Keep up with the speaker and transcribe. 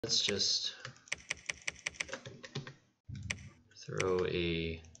Let's just throw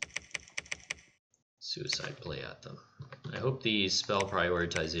a suicide play at them. I hope the spell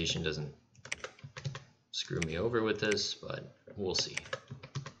prioritization doesn't screw me over with this, but we'll see.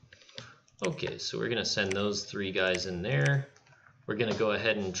 Okay, so we're gonna send those 3 guys in there. We're gonna go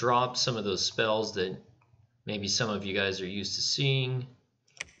ahead and drop some of those spells that maybe some of you guys are used to seeing.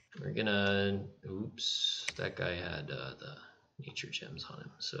 We're gonna, oops, that guy had the nature gems on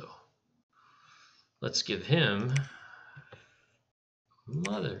him, so let's give him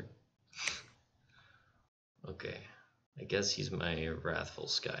mother. Okay, I guess he's my Wrathful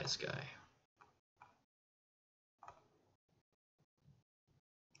Skies guy.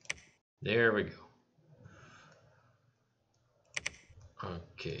 There we go.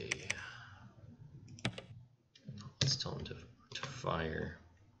 Okay. Let's tell him to fire.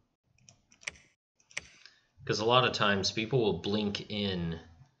 Because a lot of times people will blink in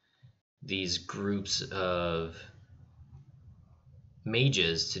these groups of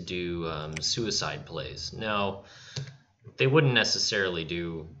mages to do suicide plays. Now, they wouldn't necessarily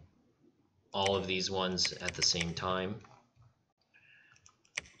do all of these ones at the same time.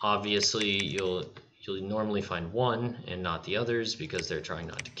 Obviously, you'll normally find one and not the others because they're trying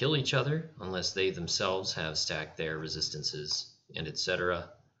not to kill each other unless they themselves have stacked their resistances and etc.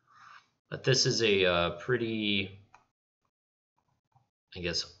 But this is a pretty, I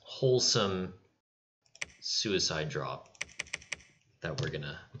guess, wholesome suicide drop that we're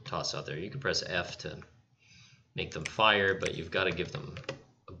gonna toss out there. You can press F to make them fire, but you've got to give them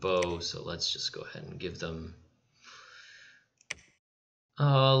a bow, so let's just go ahead and give them,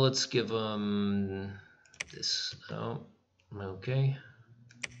 let's give them this. Oh, okay.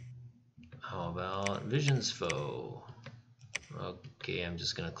 How about Vision's Foe? Okay, I'm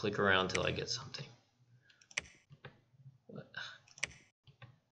just gonna click around till I get something. What?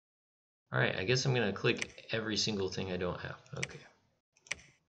 All right, I guess I'm gonna click every single thing I don't have. Okay.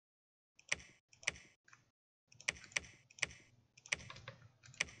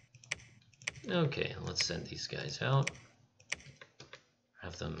 Okay, let's send these guys out.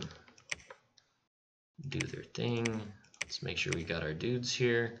 Have them do their thing. Let's make sure we got our dudes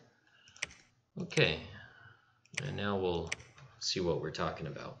here. Okay, and now we'll see what we're talking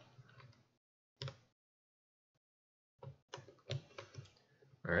about.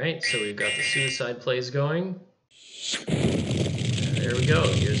 All right, so we've got the suicide plays going. There we go.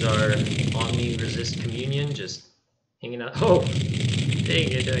 Here's our Omni Resist Communion just hanging out. Oh,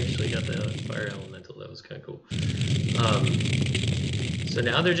 dang, it actually got the fire elemental. That was kind of cool. So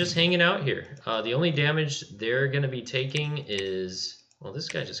now they're just hanging out here. The only damage they're going to be taking is, well, this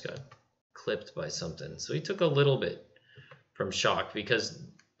guy just got clipped by something. So he took a little bit from shock because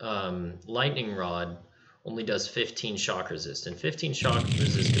Lightning Rod only does 15 shock resist. And 15 shock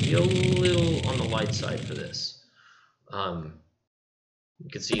resist could be a little on the light side for this. You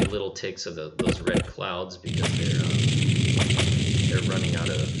can see little ticks of those red clouds because they're running out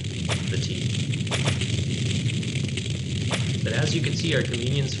of fatigue. But as you can see, our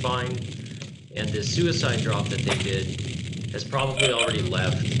Communion's fine, and the suicide drop that they did has probably already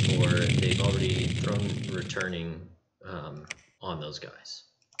left, or they've already thrown returning on those guys.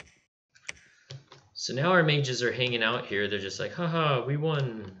 So now our mages are hanging out here. They're just like, haha, we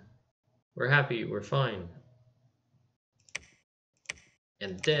won. We're happy, we're fine.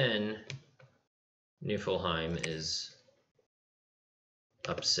 And then Niflheim is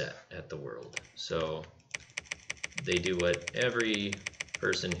upset at the world. So they do what every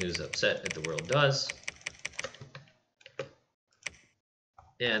person who's upset at the world does,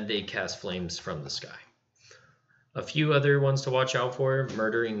 and they cast flames from the sky. A few other ones to watch out for: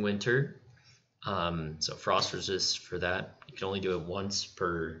 Murdering Winter. So frost resist for that. You can only do it once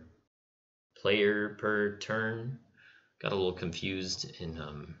per player per turn. Got a little confused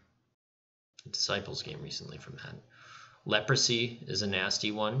in Disciples game recently from that. Leprosy is a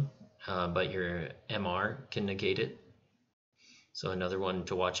nasty one, but your MR can negate it. So another one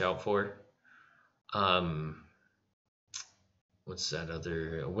to watch out for. What's that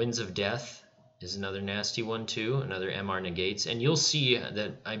other? Winds of Death is another nasty one too. Another MR negates. And you'll see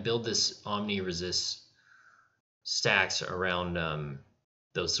that I build this Omni Resist stacks around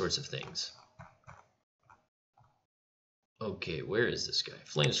those sorts of things. Okay, where is this guy?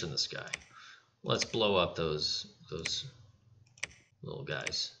 Flames from the sky. Let's blow up those little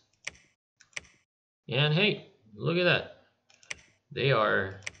guys. And hey, look at that. They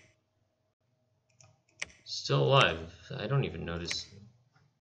are still alive. I don't even notice.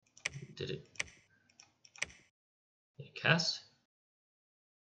 Did it cast?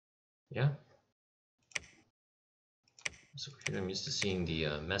 Yeah. So here I'm used to seeing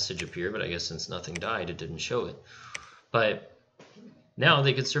the message appear, but I guess since nothing died, it didn't show it. But now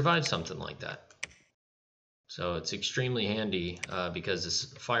they could survive something like that. So it's extremely handy because this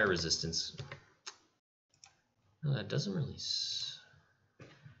fire resistance, well, that doesn't really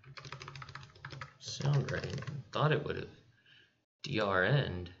sound right. Thought it would have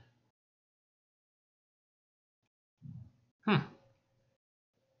DRN'd.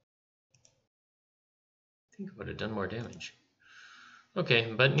 I think it would have done more damage.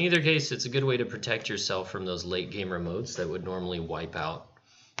 Okay, but in either case, it's a good way to protect yourself from those late game remotes that would normally wipe out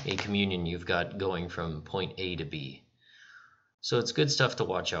a communion you've got going from point A to B. So it's good stuff to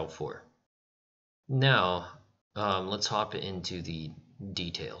watch out for. Now, let's hop into the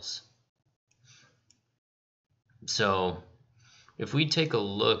details. So if we take a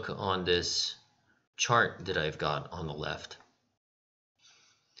look on this chart that I've got on the left,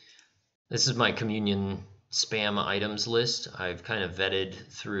 this is my communion spam items list. I've kind of vetted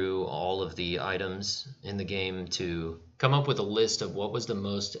through all of the items in the game to come up with a list of what was the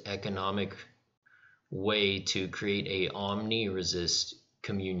most economic way to create a omni-resist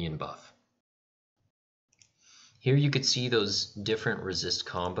communion buff. Here you could see those different resist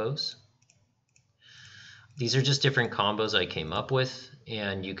combos. These are just different combos I came up with,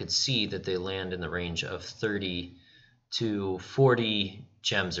 and you could see that they land in the range of 30 to 40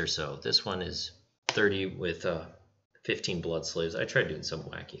 gems or so. This one is 30 with 15 blood slaves. I tried doing some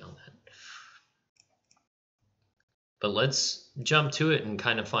wacky on that. But let's jump to it and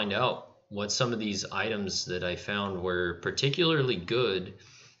kind of find out what some of these items that I found were particularly good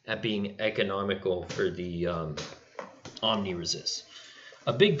at being economical for the omni-resist.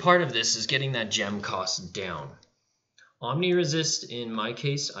 A big part of this is getting that gem cost down. Omni-resist, in my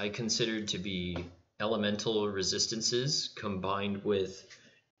case, I considered to be elemental resistances combined with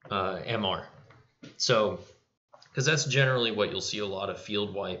MR. So, because that's generally what you'll see a lot of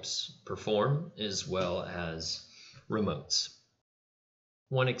field wipes perform, as well as remotes.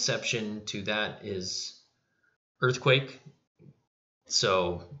 One exception to that is earthquake.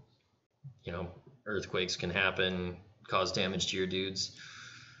 So, you know, earthquakes can happen, cause damage to your dudes.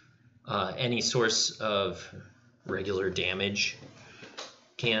 Any source of regular damage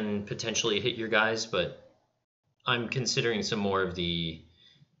can potentially hit your guys, but I'm considering some more of the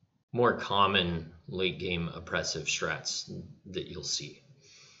more common late game oppressive strats that you'll see.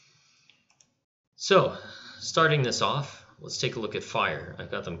 So, starting this off, let's take a look at fire. I've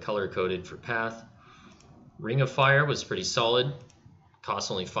got them color coded for path. Ring of Fire was pretty solid.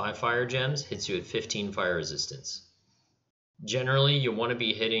 Costs only 5 fire gems, hits you at 15 fire resistance. Generally, you want to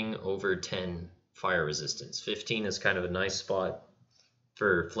be hitting over 10 fire resistance. 15 is kind of a nice spot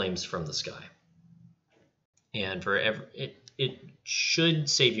for flames from the sky. And for it should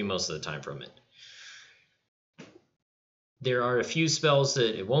save you most of the time from it. There are a few spells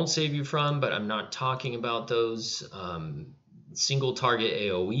that it won't save you from, but I'm not talking about those. Single target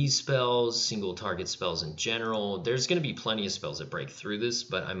AoE spells, single target spells in general. There's going to be plenty of spells that break through this,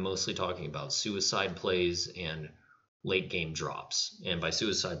 but I'm mostly talking about suicide plays and late game drops. And by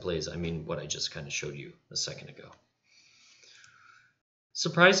suicide plays, I mean what I just kind of showed you a second ago.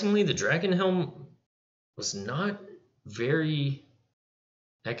 Surprisingly, the Dragon Helm was not very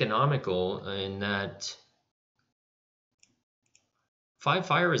economical in that 5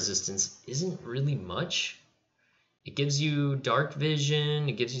 fire resistance isn't really much. It gives you dark vision,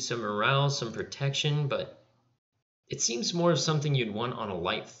 it gives you some morale, some protection, but it seems more of something you'd want on a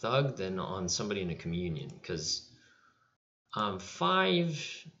light thug than on somebody in a communion, because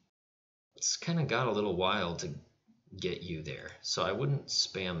 5, it's kind of got a little while to get you there, so I wouldn't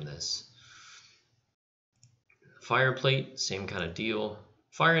spam this. Fire plate, same kind of deal.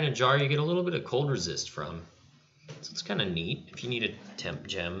 Fire in a jar, you get a little bit of cold resist from. So it's kind of neat. If you need a temp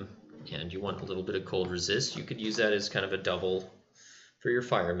gem and you want a little bit of cold resist, you could use that as kind of a double for your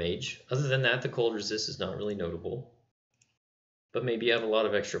fire mage. Other than that, the cold resist is not really notable. But maybe you have a lot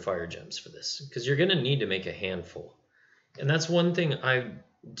of extra fire gems for this, because you're going to need to make a handful. And that's one thing I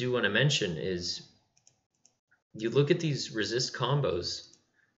do want to mention is you look at these resist combos.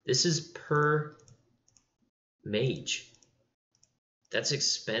 This is per mage. That's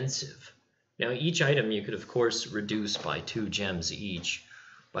expensive. Now each item you could of course reduce by 2 gems each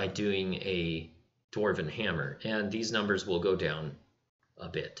by doing a Dwarven Hammer, and these numbers will go down a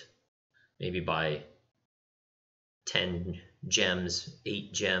bit, maybe by 10 gems,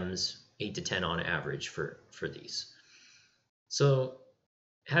 8 gems, 8 to 10 on average for these. So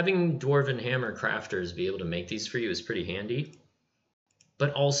having Dwarven Hammer crafters be able to make these for you is pretty handy.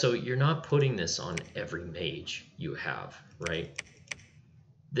 But also, you're not putting this on every mage you have, right?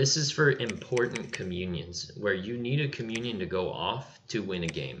 This is for important communions, where you need a communion to go off to win a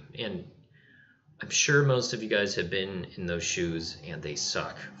game. And I'm sure most of you guys have been in those shoes, and they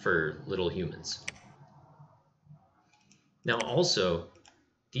suck for little humans. Now also,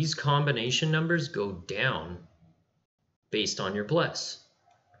 these combination numbers go down based on your bless.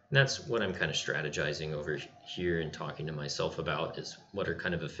 And that's what I'm kind of strategizing over here and talking to myself about, is what are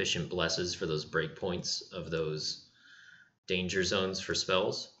kind of efficient blesses for those breakpoints of those danger zones for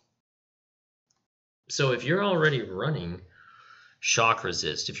spells. So if you're already running shock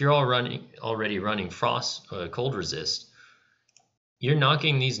resist, if you're already running frost cold resist, you're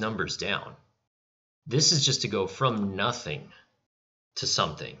knocking these numbers down. This is just to go from nothing to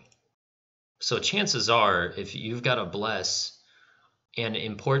something. So chances are, if you've got a bless, and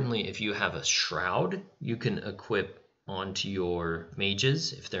importantly, if you have a shroud, you can equip onto your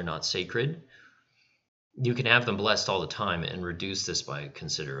mages if they're not sacred. You can have them blessed all the time and reduce this by a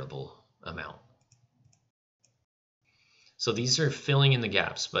considerable amount. So these are filling in the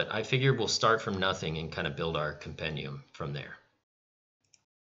gaps, but I figured we'll start from nothing and kind of build our compendium from there.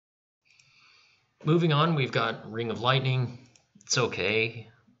 Moving on, we've got Ring of Lightning. It's okay.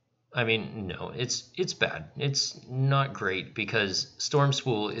 I mean, no, it's bad. It's not great because Storm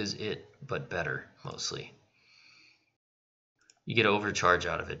Spool is it, but better, mostly. You get overcharge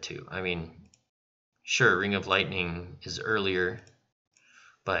out of it too. I mean, sure, Ring of Lightning is earlier,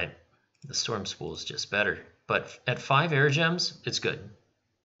 but the Storm Spool is just better. But at 5 air gems, it's good.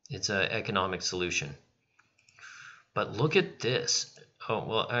 It's an economic solution. But look at this. Oh,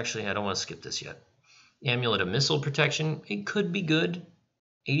 well, actually, I don't want to skip this yet. Amulet of Missile Protection, it could be good.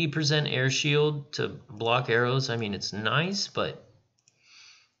 80% air shield to block arrows. I mean, it's nice, but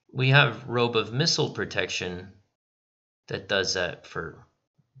we have Robe of Missile Protection that does that for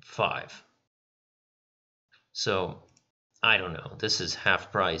 5. So, I don't know. This is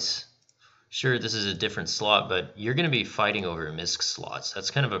half price. Sure, this is a different slot, but you're going to be fighting over misc slots.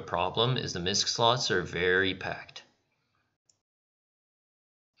 That's kind of a problem, is the misc slots are very packed.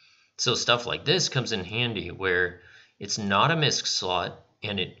 So stuff like this comes in handy where it's not a misc slot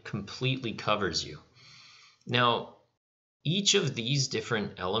and it completely covers you. Now, each of these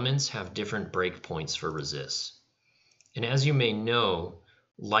different elements have different breakpoints for resists. And as you may know,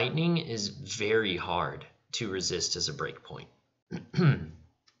 lightning is very hard to resist as a breakpoint.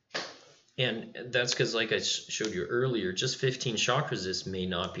 And that's because, like I showed you earlier, just 15 shock resist may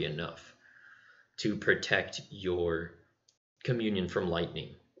not be enough to protect your communion from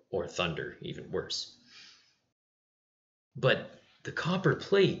lightning or thunder, even worse. But the copper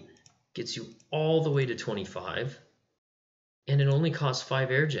plate gets you all the way to 25, and it only costs 5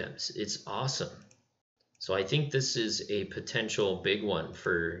 air gems. It's awesome. So I think this is a potential big one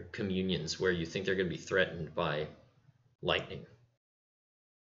for communions where you think they're going to be threatened by lightning.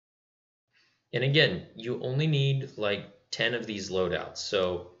 And again, you only need like 10 of these loadouts.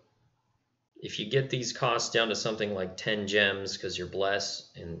 So if you get these costs down to something like 10 gems because you're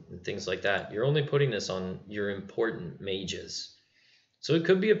blessed and things like that, you're only putting this on your important mages. So it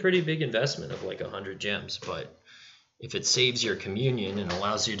could be a pretty big investment of like 100 gems, but if it saves your communion and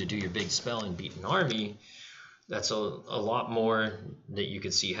allows you to do your big spell and beat an army, that's a lot more that you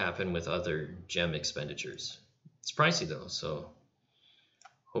could see happen with other gem expenditures. It's pricey though, so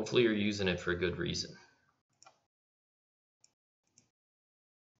hopefully you're using it for a good reason.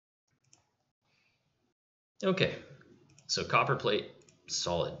 Okay, so copper plate,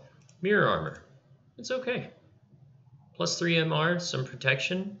 solid. Mirror armor, it's okay. Plus 3 MR, some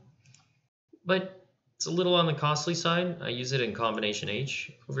protection, but it's a little on the costly side. I use it in combination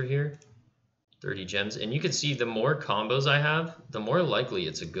H over here, 30 gems. And you can see the more combos I have, the more likely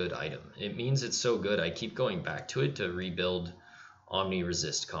it's a good item. It means it's so good, I keep going back to it to rebuild Omni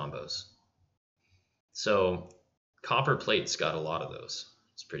Resist combos. So copper plate's got a lot of those.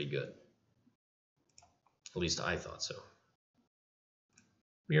 It's pretty good. At least I thought so.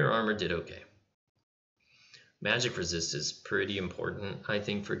 Mirror armor did okay. Magic resist is pretty important, I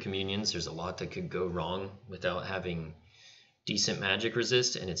think, for communions. There's a lot that could go wrong without having decent magic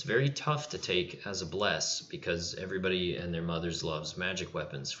resist, and it's very tough to take as a bless because everybody and their mothers loves magic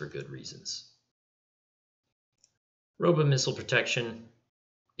weapons for good reasons. Robe of Missile Protection,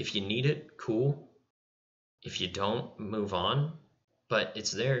 if you need it, cool. If you don't, move on. But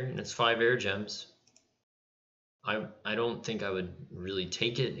it's there, and it's 5 air gems. I don't think I would really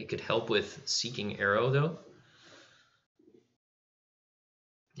take it. It could help with Seeking Arrow, though.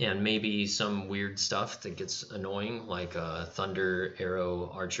 And maybe some weird stuff that gets annoying, like Thunder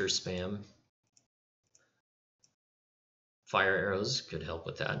Arrow Archer spam. Fire arrows could help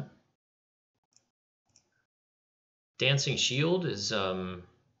with that. Dancing Shield is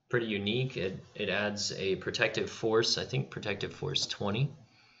pretty unique. It adds a protective force, I think protective force 20.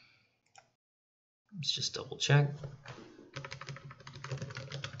 Let's just double check.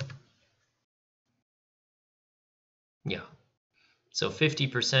 Yeah, so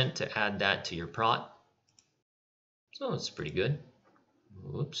 50% to add that to your prot. So it's pretty good.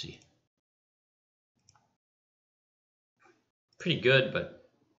 Whoopsie. Pretty good, but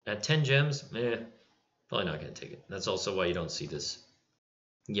at 10 gems, probably not going to take it. That's also why you don't see this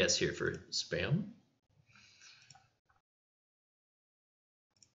yes here for spam.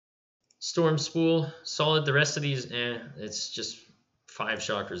 Storm Spool, solid. The rest of these, it's just 5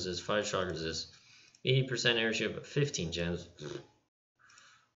 shock resist, 5 shock resist. 80% airship, but 15 gems.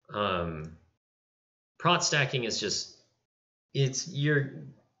 Prot stacking is just, you're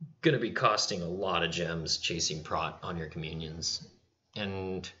going to be costing a lot of gems chasing prot on your communions.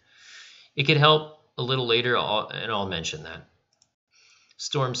 And it could help a little later, and I'll mention that.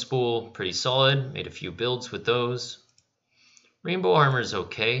 Storm Spool, pretty solid. Made a few builds with those. Rainbow Armor is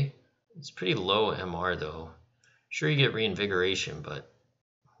okay. It's pretty low MR though. Sure, you get reinvigoration, but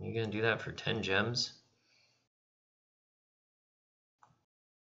you're going to do that for 10 gems?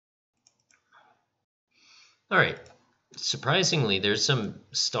 All right. Surprisingly, there's some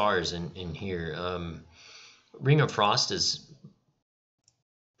stars in here. Ring of Frost is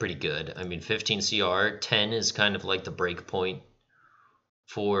pretty good. I mean, 15 CR, 10 is kind of like the break point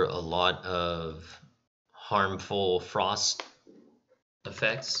for a lot of harmful frost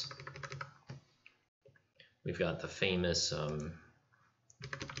effects. We've got the famous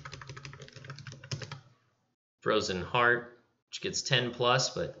Frozen Heart, which gets 10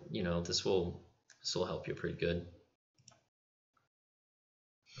 plus, but you know, this will help you pretty good.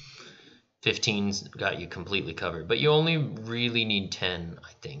 15's got you completely covered, but you only really need 10,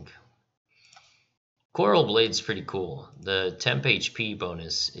 I think. Coral Blade's pretty cool. The temp HP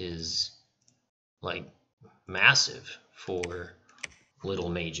bonus is like massive for little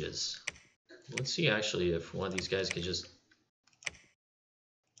mages. Let's see actually if one of these guys could just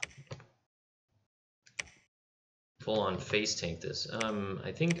full on face tank this.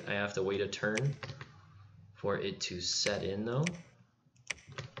 I think I have to wait a turn for it to set in though.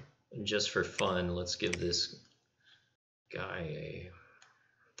 And just for fun, let's give this guy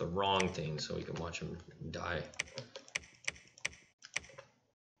the wrong thing so we can watch him die.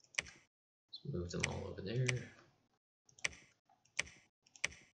 Let's move them all over there.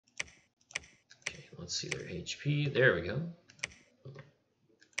 Okay, let's see their HP. There we go.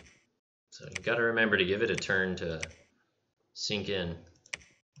 So you got to remember to give it a turn to sink in.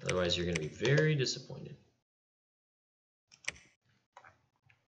 Otherwise, you're going to be very disappointed.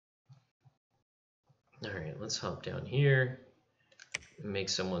 All right, let's hop down here and make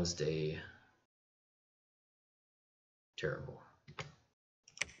someone's day terrible.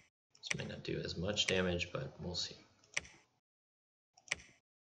 This might not do as much damage, but we'll see.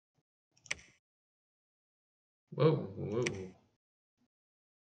 Whoa, whoa.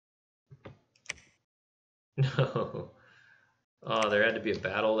 No. Oh, there had to be a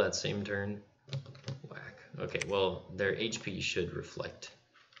battle that same turn. Whack. Okay, well, their HP should reflect.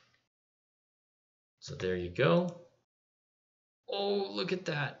 So there you go. Oh, look at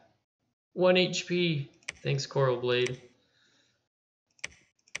that. 1 HP. Thanks, Coral Blade.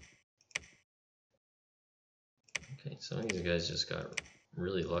 Okay, some of these guys just got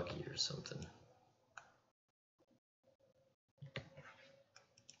really lucky or something.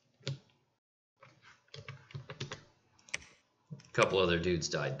 A couple other dudes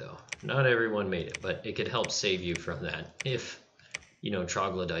died though. Not everyone made it, but it could help save you from that if, you know,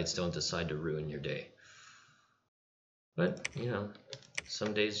 troglodytes don't decide to ruin your day. But, you know,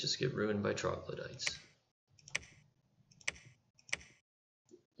 some days just get ruined by troglodytes.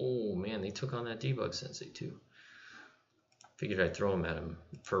 Oh man, they took on that debug sensei too. Figured I'd throw him at him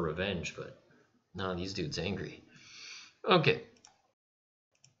for revenge, but nah, these dudes angry. Okay.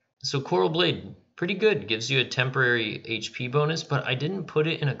 So Coral Blade, pretty good. Gives you a temporary HP bonus, but I didn't put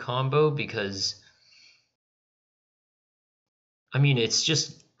it in a combo because, I mean, it's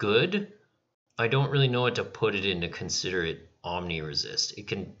just good. I don't really know what to put it in to consider it Omni Resist.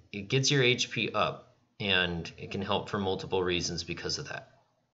 It gets your HP up, and it can help for multiple reasons because of that.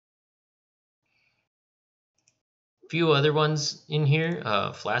 Few other ones in here.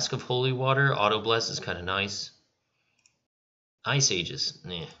 Flask of Holy Water, Auto Bless is kind of nice. Ice Ages,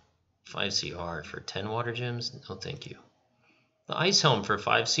 5 CR for 10 water gems, no thank you. The Ice Helm for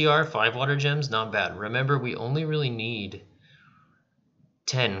 5 CR, 5 water gems, not bad. Remember, we only really need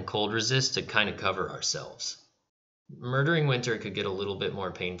 10 cold resist to kind of cover ourselves. Murdering Winter could get a little bit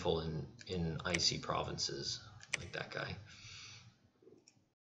more painful in icy provinces, like that guy.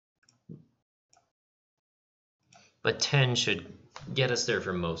 but 10 should get us there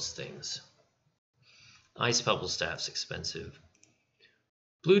for most things. Ice Pebble Staff's expensive.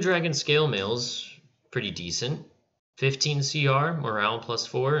 Blue Dragon Scale Mail's pretty decent. 15 CR, Morale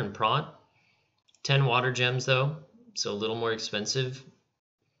 +4, and Prot. 10 Water Gems though, so a little more expensive.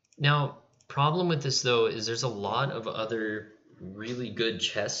 Now, problem with this though is there's a lot of other really good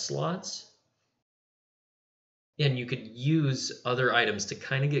chest slots. And you could use other items to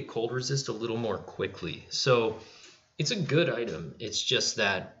kind of get cold resist a little more quickly. So it's a good item. It's just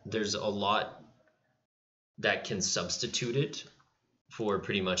that there's a lot that can substitute it for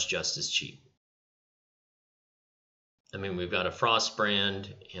pretty much just as cheap. I mean, we've got a Frost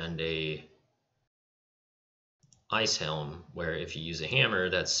Brand and a Ice Helm, where if you use a hammer,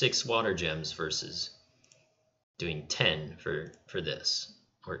 that's 6 water gems versus doing 10 for this,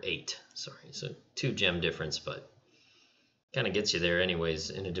 or 8, sorry. So 2 gem difference, but kind of gets you there anyways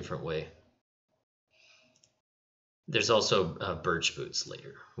in a different way. There's also birch boots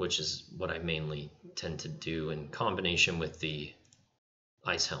later, which is what I mainly tend to do in combination with the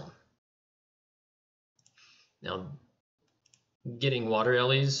Ice Helm. Now, getting water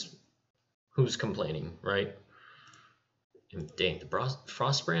Ellies, who's complaining, right? And dang, the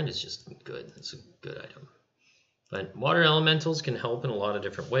Frost Brand is just good. It's a good item. But water elementals can help in a lot of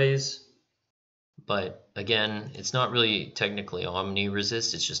different ways. But again, it's not really technically Omni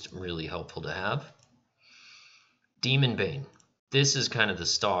resist. It's just really helpful to have. Demon Bane. This is kind of the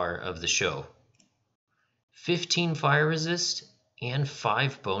star of the show. 15 fire resist and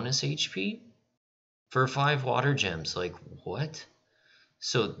 5 bonus HP for 5 water gems. Like, what?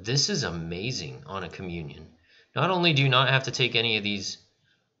 So this is amazing on a communion. Not only do you not have to take any of these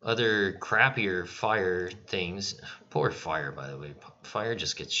other crappier fire things. Poor fire, by the way. Fire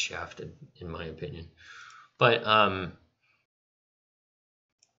just gets shafted, in my opinion. But,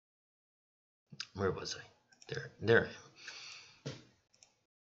 where was I? There I am.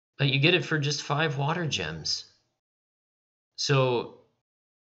 But you get it for just 5 water gems. So,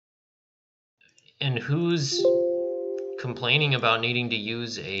 and who's complaining about needing to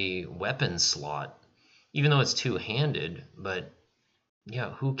use a weapon slot? Even though it's two-handed, but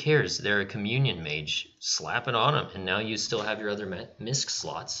yeah, who cares? They're a communion mage. Slap it on them, and now you still have your other misc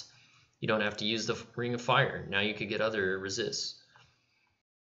slots. You don't have to use the Ring of Fire. Now you could get other resists.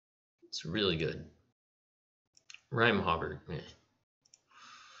 It's really good. Rhymehobber. A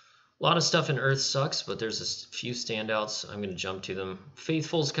lot of stuff in Earth sucks, but there's a few standouts. I'm going to jump to them.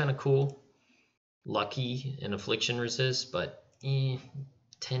 Faithful's kind of cool. Lucky and Affliction resist, but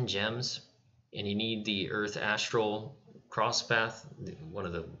 10 gems. And you need the Earth Astral Crosspath, one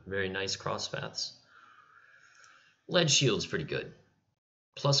of the very nice crosspaths. Lead Shield's pretty good.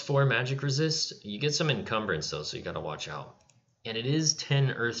 +4 magic resist. You get some encumbrance though, so you gotta watch out. And it is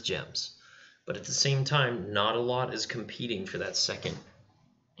 10 Earth Gems. But at the same time, not a lot is competing for that second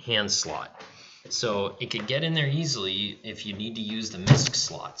hand slot. So it could get in there easily if you need to use the misc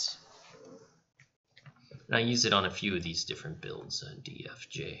slots. And I use it on a few of these different builds,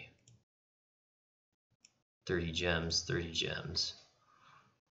 DFJ. 30 gems, 30 gems,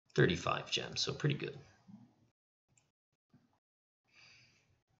 35 gems, so pretty good.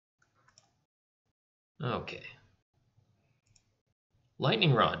 Okay.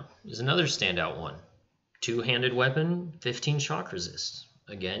 Lightning Rod is another standout one. Two-handed weapon, 15 shock resist.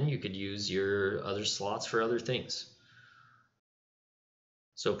 Again, you could use your other slots for other things.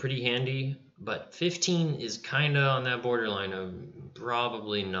 So pretty handy, but 15 is kind of on that borderline of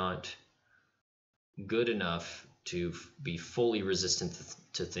probably not good enough to be fully resistant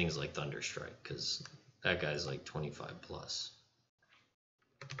to things like Thunderstrike, because that guy's like 25 plus.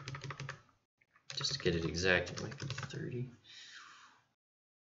 Just to get it exact, it might be 30.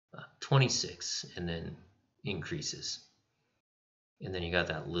 26, and then increases. And then you got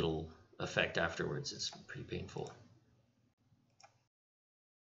that little effect afterwards. It's pretty painful.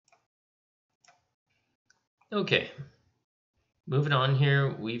 Okay, moving on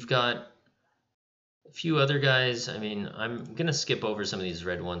here, we've got a few other guys. I mean, I'm going to skip over some of these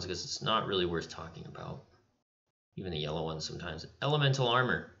red ones because it's not really worth talking about. Even the yellow ones sometimes. Elemental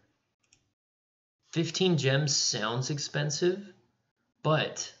Armor. 15 gems sounds expensive,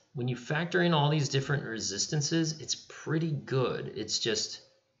 but when you factor in all these different resistances, it's pretty good. It's just,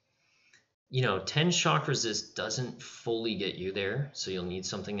 you know, 10 shock resist doesn't fully get you there, so you'll need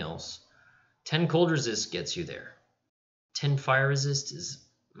something else. 10 cold resist gets you there. 10 fire resist is,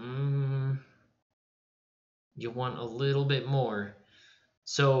 you want a little bit more.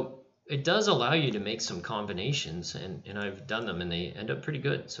 So it does allow you to make some combinations, and I've done them, and they end up pretty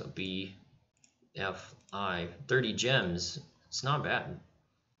good. So B, F, I, 30 gems, it's not bad.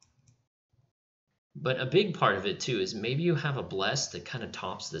 But a big part of it too is maybe you have a bless that kind of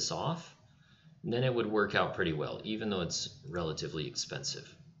tops this off, and then it would work out pretty well, even though it's relatively expensive.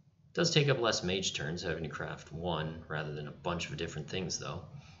 It does take up less mage turns, having to craft one rather than a bunch of different things though.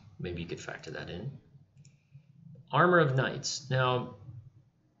 Maybe you could factor that in. Armor of Knights. Now,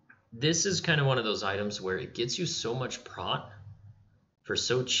 this is kind of one of those items where it gets you so much prot for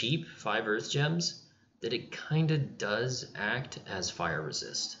so cheap, 5 earth gems, that it kind of does act as fire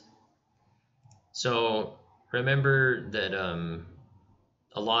resist. So remember that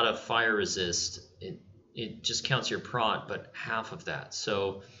a lot of fire resist, it just counts your prot, but half of that.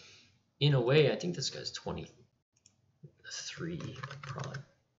 So in a way, I think this guy's 23 prot.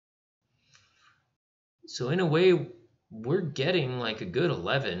 So in a way, we're getting like a good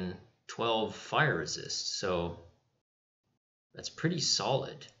 11, 12 fire resist. So that's pretty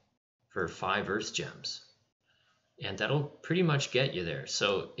solid for 5 earth gems. And that'll pretty much get you there.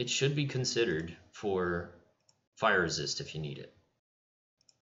 So it should be considered for fire resist if you need it.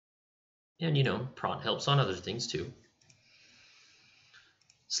 And you know, prot helps on other things too.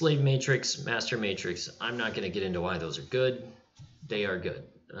 Slave matrix, master matrix. I'm not going to get into why those are good. They are good.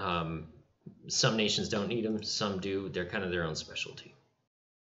 Some nations don't need them, some do. They're kind of their own specialty.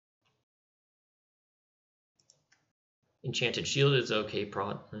 Enchanted Shield is okay,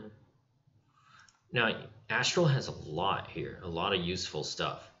 prot. Now, Astral has a lot here, a lot of useful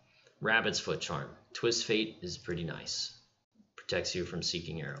stuff. Rabbit's Foot Charm. Twist Fate is pretty nice. Protects you from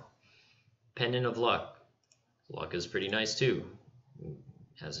Seeking Arrow. Pendant of Luck. Luck is pretty nice too.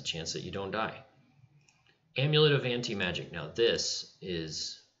 Has a chance that you don't die. Amulet of Anti-Magic. Now this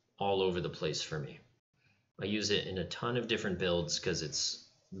is all over the place for me. I use it in a ton of different builds because it's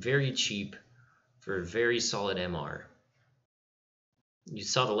very cheap for very solid MR. You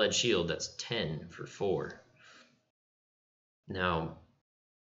saw the lead shield, that's 10 for 4. Now,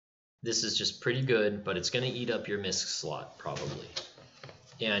 this is just pretty good, but it's going to eat up your misc slot, probably.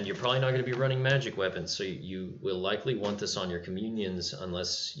 And you're probably not going to be running magic weapons, so you will likely want this on your communions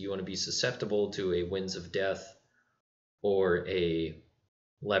unless you want to be susceptible to a Winds of Death or a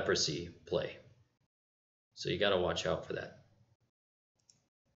leprosy play. So you got to watch out for that.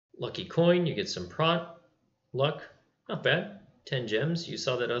 Lucky coin, you get some prot. Luck, not bad. 10 gems. You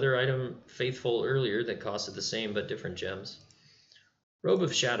saw that other item, Faithful, earlier that costed the same but different gems. Robe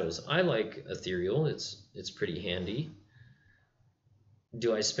of Shadows. I like Ethereal. It's pretty handy.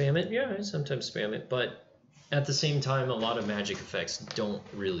 Do I spam it? Yeah, I sometimes spam it, but at the same time, a lot of magic effects don't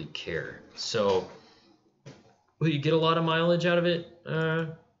really care. So, will you get a lot of mileage out of it? I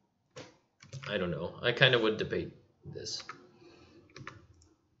don't know. I kind of would debate this.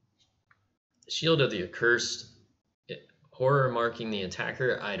 Shield of the Accursed. Horror marking the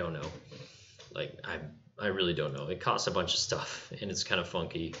attacker. I don't know. Like, I really don't know. It costs a bunch of stuff, and it's kind of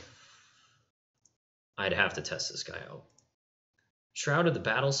funky. I'd have to test this guy out. Shroud of the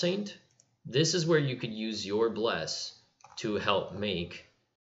Battle Saint. This is where you could use your bless to help make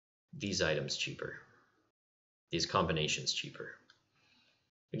these items cheaper. These combinations cheaper.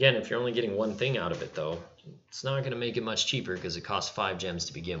 Again, if you're only getting one thing out of it, though, it's not going to make it much cheaper because it costs 5 gems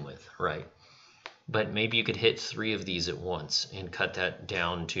to begin with, right? But maybe you could hit 3 of these at once and cut that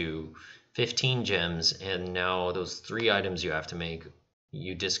down to 15 gems, and now those 3 items you have to make,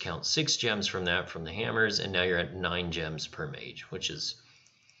 you discount 6 gems from that from the hammers, and now you're at 9 gems per mage, which is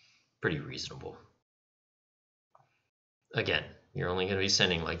pretty reasonable. Again, you're only going to be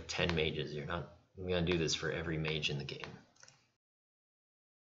sending like 10 mages. You're not going to do this for every mage in the game.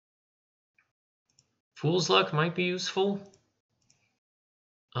 Fool's Luck might be useful.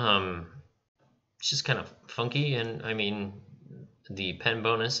 It's just kind of funky, and I mean, the pen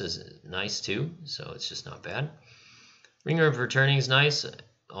bonus is nice too, so it's just not bad. Ringer of Returning is nice,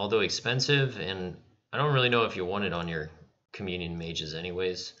 although expensive, and I don't really know if you want it on your communion mages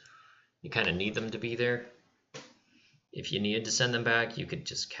anyways. You kind of need them to be there. If you needed to send them back, you could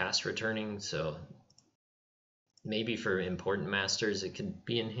just cast Returning, so maybe for important masters it could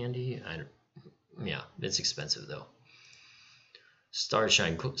be in handy. Yeah, it's expensive though.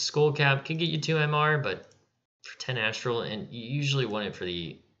 Starshine Skullcap can get you 2 MR, but for 10 Astral, and you usually want it for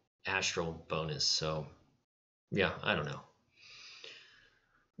the Astral bonus, so yeah, I don't know.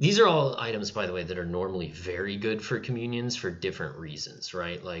 These are all items, by the way, that are normally very good for communions for different reasons,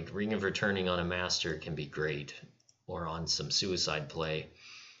 right? Like Ring of Returning on a Master can be great, or on some suicide play.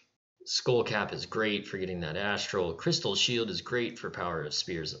 Skullcap is great for getting that Astral. Crystal Shield is great for Power of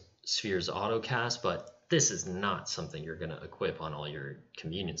Spheres autocast, but this is not something you're going to equip on all your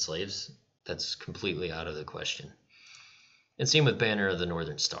communion slaves. That's completely out of the question. And same with Banner of the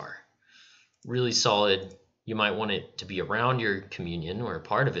Northern Star. Really solid. You might want it to be around your communion or a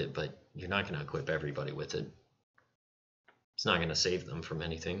part of it, but you're not going to equip everybody with it. It's not going to save them from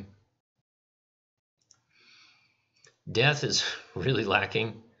anything. Death is really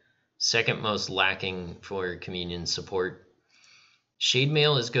lacking. Second most lacking for Communion support. Shade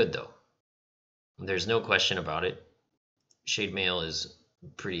Mail is good though. There's no question about it. Shade Mail is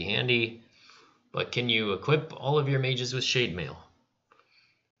pretty handy. But can you equip all of your mages with Shade Mail?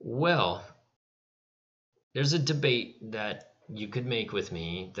 Well, there's a debate that you could make with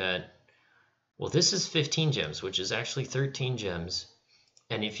me that, well, this is 15 gems, which is actually 13 gems.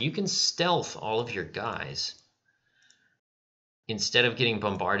 And if you can stealth all of your guys, instead of getting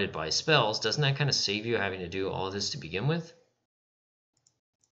bombarded by spells, doesn't that kind of save you having to do all of this to begin with?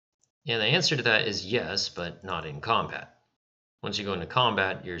 And the answer to that is yes, but not in combat. Once you go into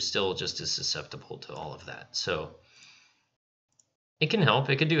combat, you're still just as susceptible to all of that. So it can help.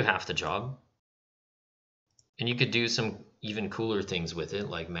 It could do half the job. And you could do some even cooler things with it,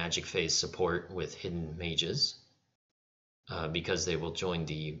 like Magic Phase support with hidden mages, because they will join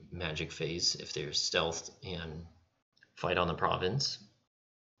the Magic Phase if they're stealthed and fight on the province.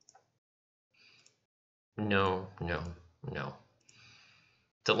 No.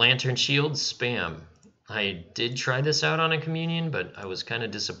 The Lantern Shield spam. I did try this out on a Communion, but I was kind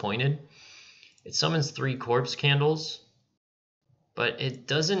of disappointed. It summons 3 corpse candles, but it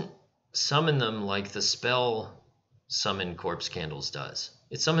doesn't summon them like the spell summon corpse candles does.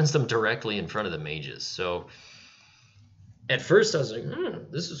 It summons them directly in front of the mages. So at first I was like,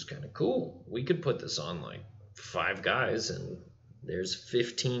 this is kind of cool. We could put this on like 5 guys and there's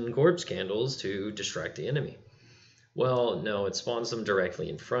 15 corpse candles to distract the enemy. Well, no, it spawns them directly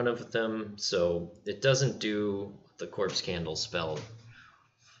in front of them, so it doesn't do what the corpse candle spell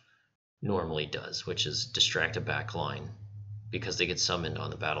normally does, which is distract a back line, because they get summoned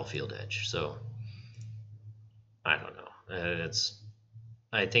on the battlefield edge. So I don't know.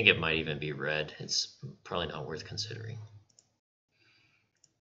 I think it might even be red. It's probably not worth considering.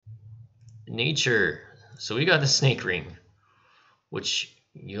 Nature. So we got the Snake Ring, which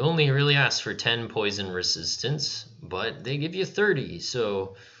you only really ask for 10 poison resistance, but they give you 30.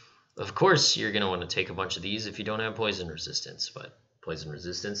 So of course you're going to want to take a bunch of these if you don't have poison resistance, but poison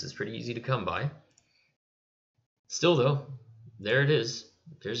resistance is pretty easy to come by. Still though, there it is.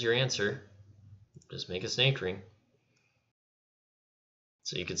 There's your answer. Just make a Snake Ring.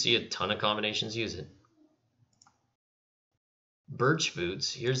 So you can see a ton of combinations use it. Birch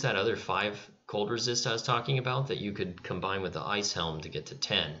Boots, here's that other 5 cold resist I was talking about that you could combine with the Ice Helm to get to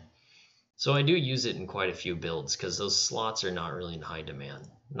 10. So I do use it in quite a few builds because those slots are not really in high demand.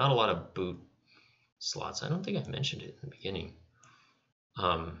 Not a lot of boot slots. I don't think I mentioned it in the beginning.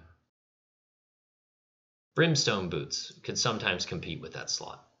 Brimstone Boots could sometimes compete with that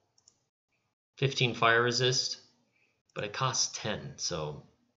slot. 15 fire resist, but it costs 10, so,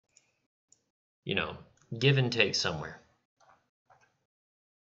 you know, give and take somewhere.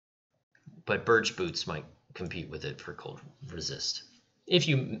 But Birch Boots might compete with it for cold resist, if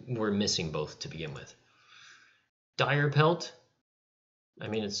you were missing both to begin with. Dire Pelt, I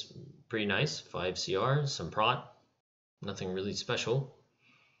mean, it's pretty nice. 5 CR, some prot, nothing really special.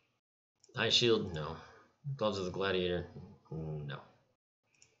 Eye Shield, no. Gloves of the Gladiator, no.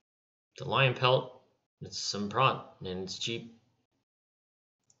 The Lion Pelt, it's some prot, and it's cheap.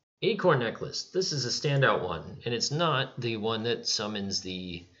 Acorn Necklace, this is a standout one, and it's not the one that summons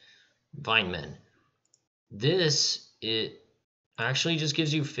the Vine Men. This, it actually just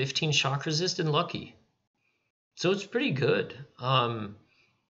gives you 15 shock resist and lucky. So it's pretty good.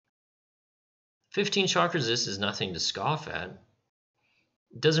 15 shock resist is nothing to scoff at.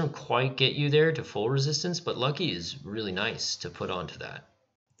 It doesn't quite get you there to full resistance, but lucky is really nice to put onto that.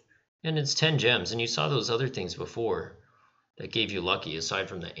 And it's 10 gems, and you saw those other things before that gave you lucky, aside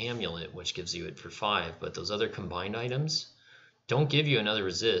from the amulet, which gives you it for 5, but those other combined items don't give you another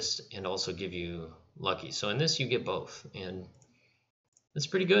resist and also give you lucky. So in this you get both, and it's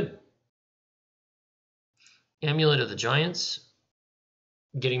pretty good. Amulet of the Giants,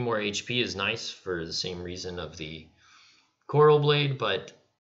 getting more HP is nice for the same reason of the Coral Blade, but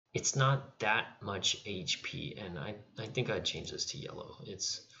it's not that much HP, and I think I'd change this to yellow.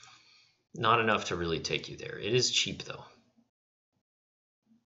 It's not enough to really take you there. It is cheap though.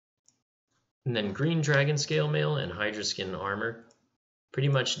 And then green Dragon Scale Mail and Hydra Skin Armor pretty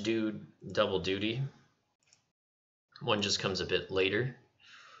much do double duty. One just comes a bit later.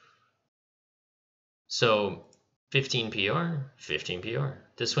 So 15 PR, 15 PR.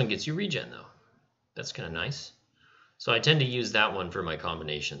 This one gets you regen though. That's kind of nice. So I tend to use that one for my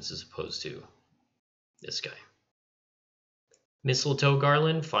combinations as opposed to this guy. Mistletoe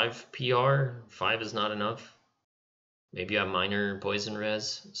Garland, 5 PR, 5 is not enough. Maybe a minor poison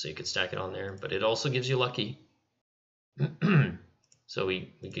res, so you could stack it on there, but it also gives you lucky. So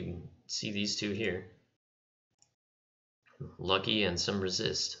we can see these two here. Lucky and some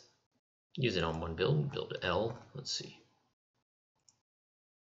resist. Use it on one build. Build L. Let's see.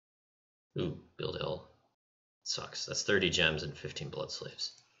 Ooh, build L. Sucks. That's 30 gems and 15 blood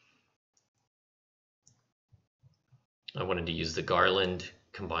slaves. I wanted to use the Garland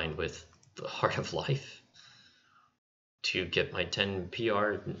combined with the Heart of Life to get my 10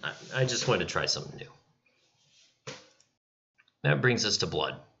 PR. I just wanted to try something new. That brings us to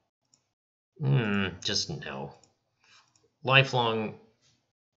blood. Just no. Lifelong,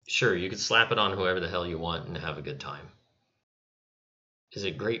 sure, you could slap it on whoever the hell you want and have a good time. Is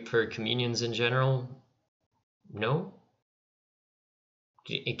it great for communions in general? No.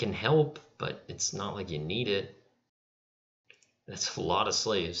 It can help, but it's not like you need it. That's a lot of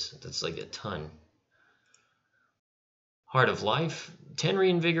slaves. That's like a ton. Heart of Life, 10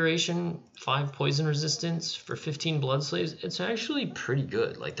 reinvigoration, 5 poison resistance for 15 blood slaves. It's actually pretty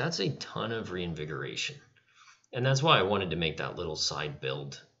good. Like, that's a ton of reinvigoration. And that's why I wanted to make that little side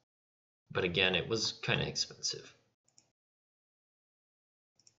build. But again, it was kind of expensive.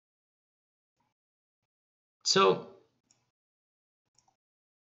 So,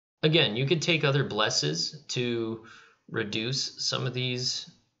 again, you could take other blesses to reduce some of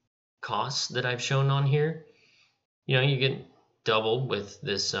these costs that I've shown on here. You know, you get double with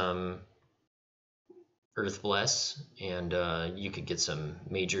this Earth Bless, and you could get some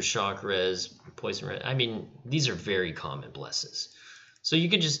major shock res, poison res. I mean, these are very common blesses. So you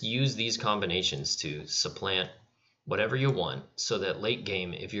could just use these combinations to supplant whatever you want, so that late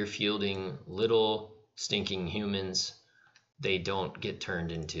game, if you're fielding little stinking humans, they don't get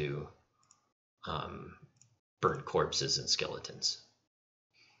turned into burnt corpses and skeletons.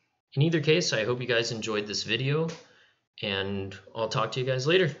 In either case, I hope you guys enjoyed this video, and I'll talk to you guys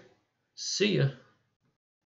later. See ya.